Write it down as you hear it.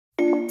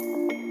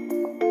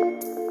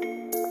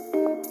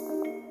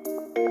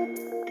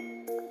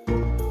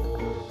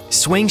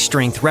Swing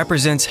strength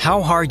represents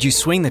how hard you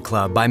swing the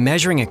club by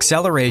measuring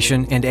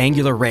acceleration and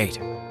angular rate.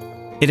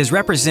 It is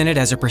represented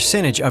as a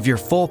percentage of your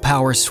full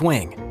power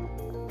swing,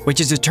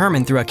 which is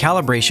determined through a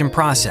calibration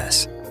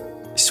process.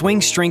 Swing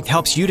strength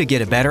helps you to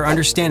get a better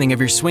understanding of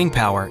your swing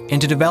power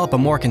and to develop a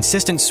more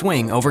consistent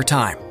swing over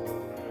time.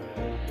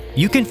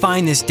 You can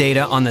find this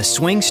data on the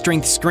swing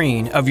strength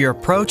screen of your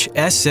Approach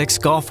S6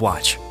 golf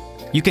watch.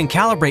 You can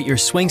calibrate your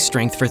swing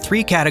strength for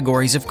 3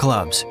 categories of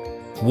clubs: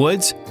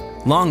 woods,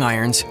 long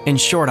irons, and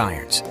short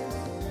irons.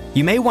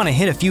 You may want to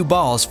hit a few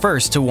balls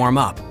first to warm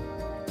up.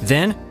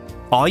 Then,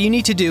 all you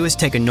need to do is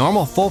take a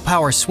normal full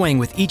power swing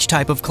with each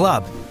type of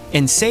club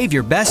and save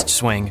your best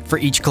swing for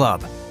each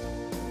club.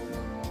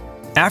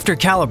 After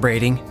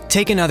calibrating,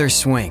 take another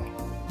swing.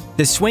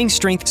 The swing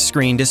strength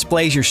screen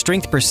displays your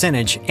strength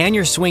percentage and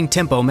your swing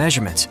tempo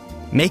measurements,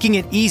 making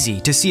it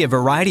easy to see a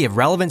variety of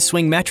relevant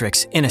swing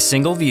metrics in a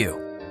single view.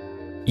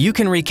 You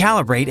can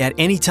recalibrate at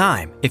any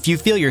time if you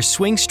feel your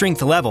swing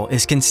strength level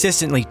is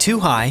consistently too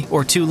high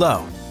or too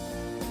low.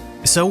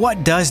 So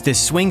what does this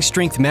swing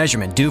strength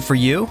measurement do for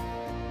you?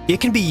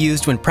 It can be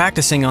used when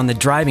practicing on the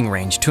driving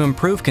range to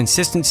improve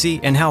consistency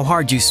and how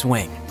hard you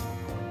swing.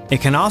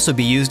 It can also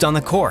be used on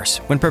the course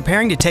when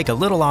preparing to take a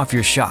little off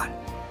your shot.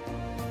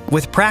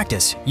 With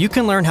practice, you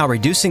can learn how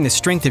reducing the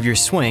strength of your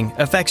swing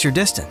affects your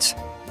distance.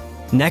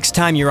 Next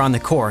time you're on the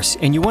course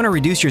and you want to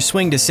reduce your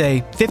swing to,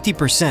 say,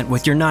 50%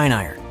 with your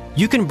 9-iron,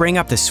 you can bring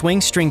up the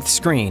swing strength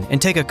screen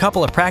and take a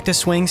couple of practice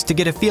swings to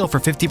get a feel for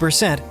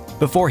 50%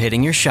 before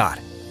hitting your shot.